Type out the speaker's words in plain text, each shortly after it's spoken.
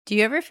Do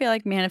you ever feel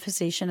like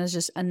manifestation is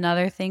just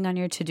another thing on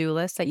your to-do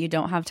list that you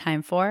don't have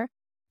time for?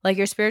 Like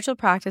your spiritual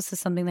practice is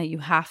something that you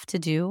have to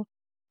do?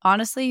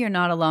 Honestly, you're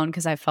not alone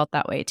because I've felt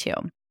that way too.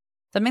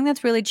 Something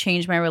that's really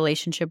changed my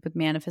relationship with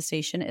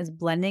manifestation is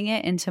blending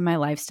it into my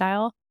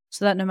lifestyle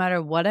so that no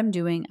matter what I'm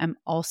doing, I'm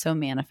also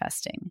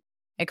manifesting.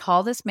 I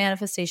call this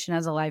manifestation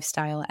as a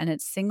lifestyle, and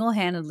it's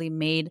single-handedly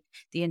made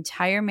the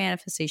entire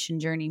manifestation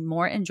journey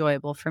more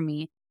enjoyable for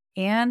me,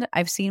 and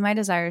I've seen my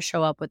desires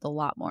show up with a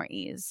lot more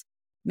ease.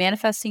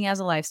 Manifesting as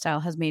a lifestyle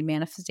has made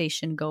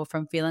manifestation go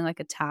from feeling like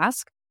a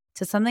task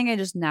to something I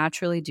just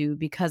naturally do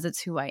because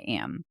it's who I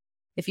am.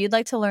 If you'd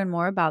like to learn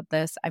more about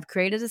this, I've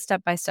created a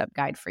step-by-step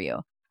guide for you.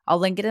 I'll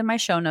link it in my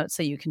show notes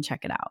so you can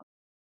check it out.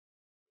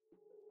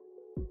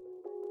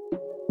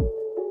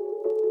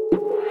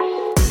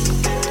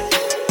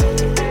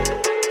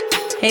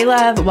 Hey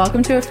love,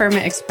 welcome to Affirm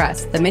It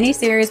Express, the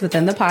mini-series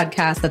within the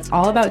podcast that's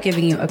all about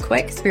giving you a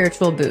quick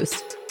spiritual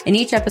boost. In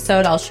each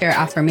episode, I'll share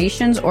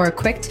affirmations or a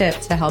quick tip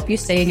to help you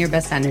stay in your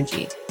best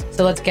energy.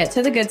 So let's get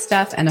to the good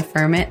stuff and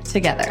affirm it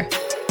together.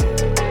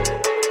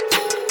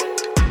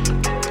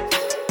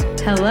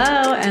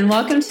 Hello, and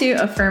welcome to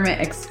Affirm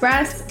It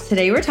Express.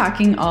 Today we're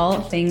talking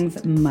all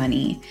things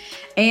money.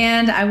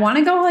 And I want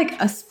to go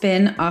like a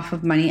spin off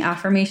of money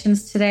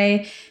affirmations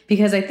today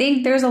because I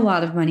think there's a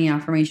lot of money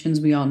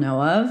affirmations we all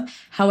know of.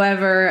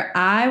 However,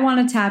 I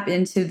want to tap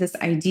into this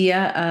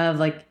idea of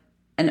like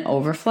an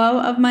overflow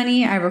of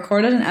money. I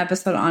recorded an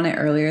episode on it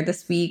earlier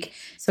this week,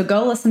 so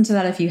go listen to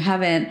that if you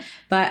haven't.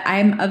 But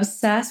I'm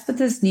obsessed with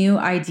this new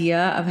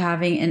idea of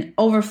having an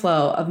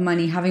overflow of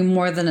money, having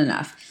more than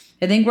enough.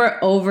 I think we're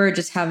over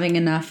just having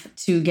enough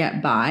to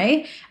get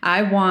by.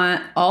 I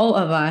want all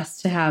of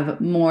us to have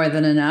more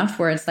than enough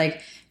where it's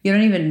like you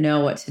don't even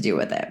know what to do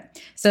with it.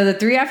 So the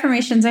 3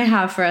 affirmations I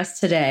have for us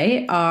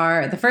today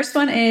are, the first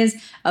one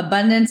is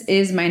abundance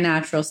is my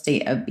natural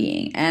state of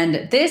being.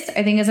 And this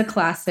I think is a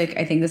classic.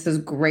 I think this is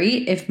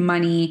great if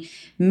money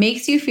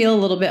makes you feel a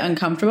little bit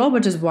uncomfortable,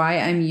 which is why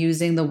I'm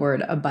using the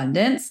word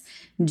abundance,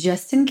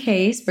 just in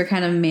case we're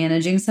kind of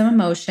managing some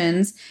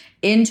emotions,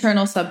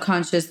 internal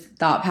subconscious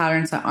thought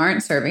patterns that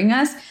aren't serving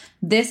us.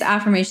 This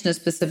affirmation is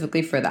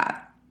specifically for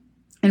that.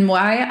 And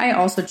why I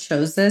also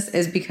chose this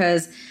is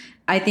because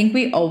I think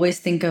we always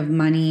think of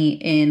money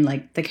in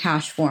like the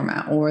cash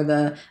format or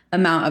the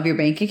amount of your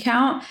bank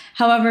account.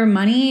 However,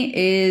 money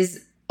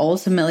is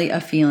ultimately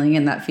a feeling,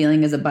 and that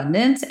feeling is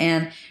abundance.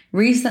 And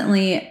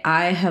recently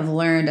I have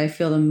learned I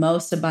feel the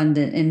most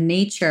abundant in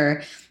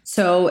nature.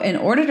 So in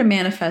order to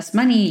manifest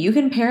money, you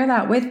can pair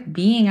that with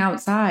being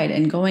outside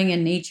and going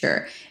in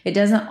nature. It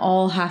doesn't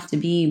all have to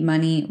be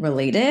money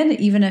related,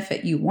 even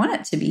if you want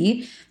it to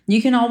be.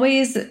 You can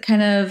always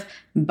kind of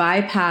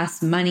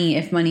bypass money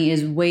if money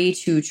is way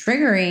too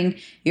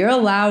triggering. You're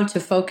allowed to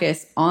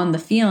focus on the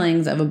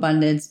feelings of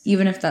abundance,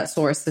 even if that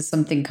source is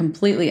something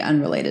completely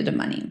unrelated to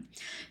money.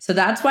 So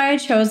that's why I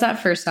chose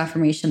that first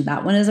affirmation.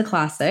 That one is a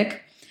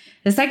classic.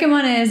 The second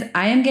one is,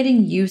 I am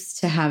getting used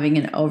to having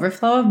an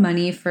overflow of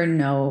money for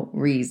no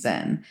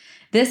reason.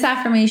 This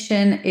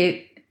affirmation,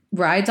 it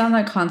rides on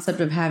that concept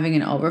of having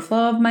an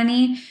overflow of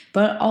money,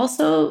 but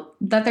also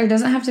that there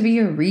doesn't have to be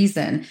a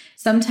reason.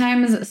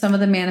 Sometimes some of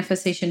the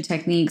manifestation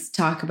techniques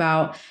talk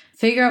about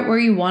figure out where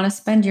you want to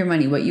spend your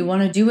money, what you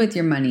want to do with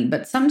your money,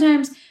 but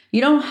sometimes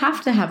you don't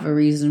have to have a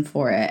reason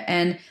for it.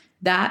 And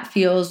that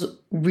feels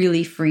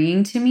really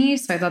freeing to me.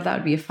 So I thought that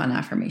would be a fun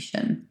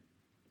affirmation.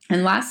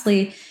 And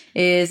lastly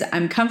is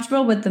I'm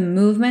comfortable with the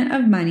movement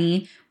of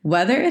money,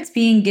 whether it's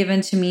being given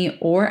to me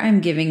or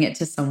I'm giving it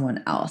to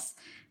someone else.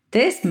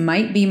 This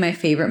might be my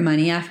favorite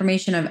money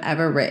affirmation I've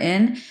ever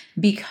written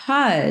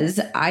because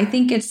I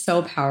think it's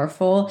so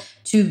powerful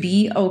to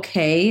be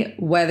okay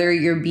whether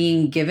you're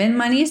being given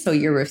money, so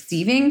you're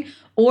receiving,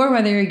 or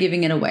whether you're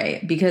giving it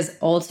away, because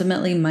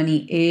ultimately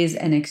money is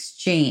an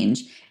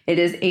exchange. It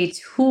is a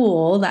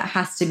tool that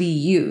has to be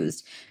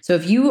used. So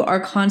if you are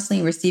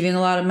constantly receiving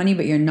a lot of money,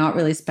 but you're not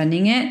really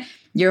spending it,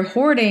 you're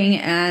hoarding,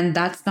 and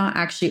that's not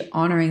actually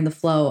honoring the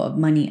flow of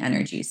money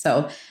energy.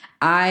 So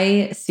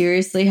I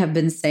seriously have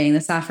been saying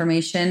this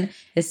affirmation,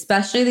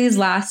 especially these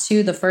last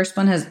 2. The first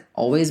one has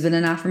always been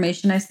an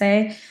affirmation I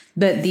say,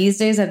 but these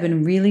days I've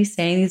been really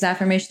saying these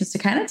affirmations to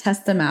kind of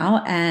test them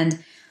out.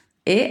 And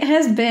it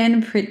has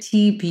been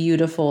pretty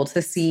beautiful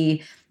to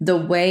see the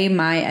way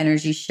my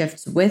energy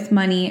shifts with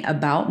money,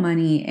 about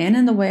money, and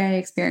in the way I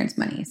experience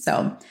money.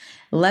 So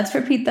let's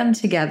repeat them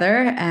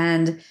together.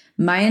 And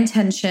my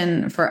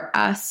intention for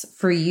us,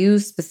 for you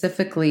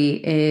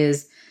specifically,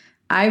 is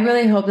I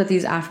really hope that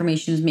these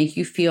affirmations make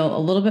you feel a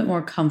little bit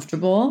more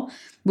comfortable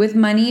with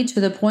money, to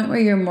the point where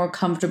you're more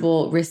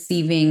comfortable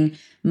receiving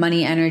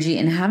money energy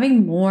and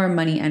having more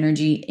money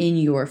energy in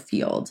your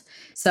field.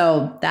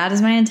 So that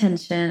is my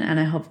intention, and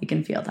I hope you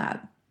can feel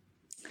that.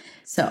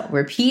 So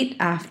repeat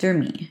after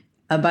me.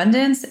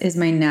 Abundance is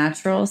my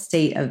natural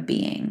state of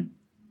being.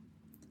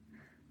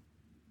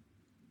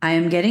 I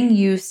am getting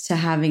used to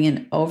having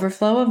an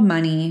overflow of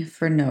money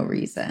for no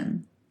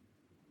reason.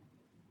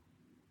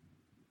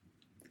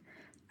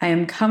 I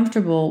am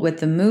comfortable with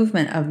the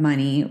movement of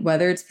money,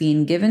 whether it's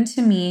being given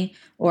to me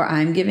or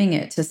I'm giving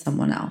it to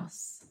someone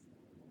else.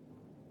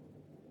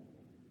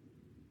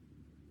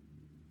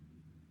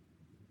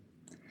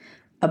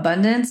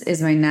 Abundance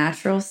is my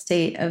natural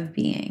state of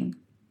being.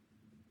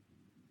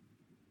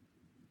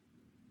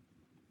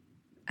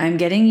 I'm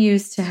getting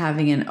used to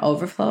having an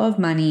overflow of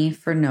money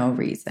for no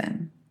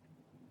reason.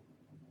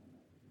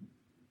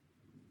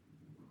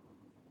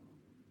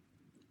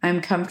 I'm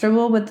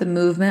comfortable with the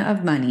movement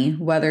of money,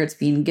 whether it's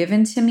being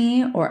given to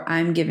me or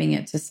I'm giving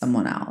it to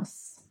someone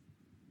else.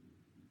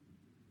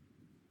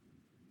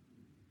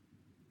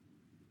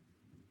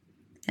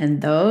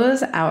 And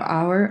those are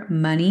our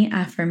money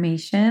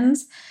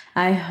affirmations.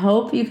 I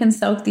hope you can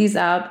soak these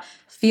up.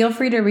 Feel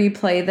free to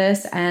replay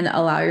this and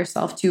allow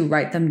yourself to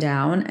write them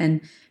down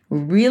and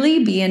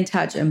really be in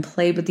touch and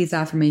play with these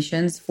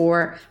affirmations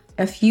for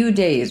a few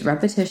days.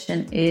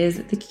 Repetition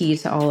is the key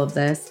to all of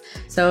this.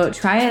 So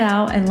try it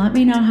out and let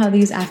me know how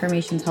these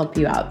affirmations help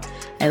you out.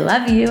 I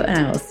love you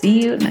and I will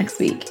see you next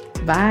week.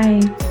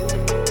 Bye.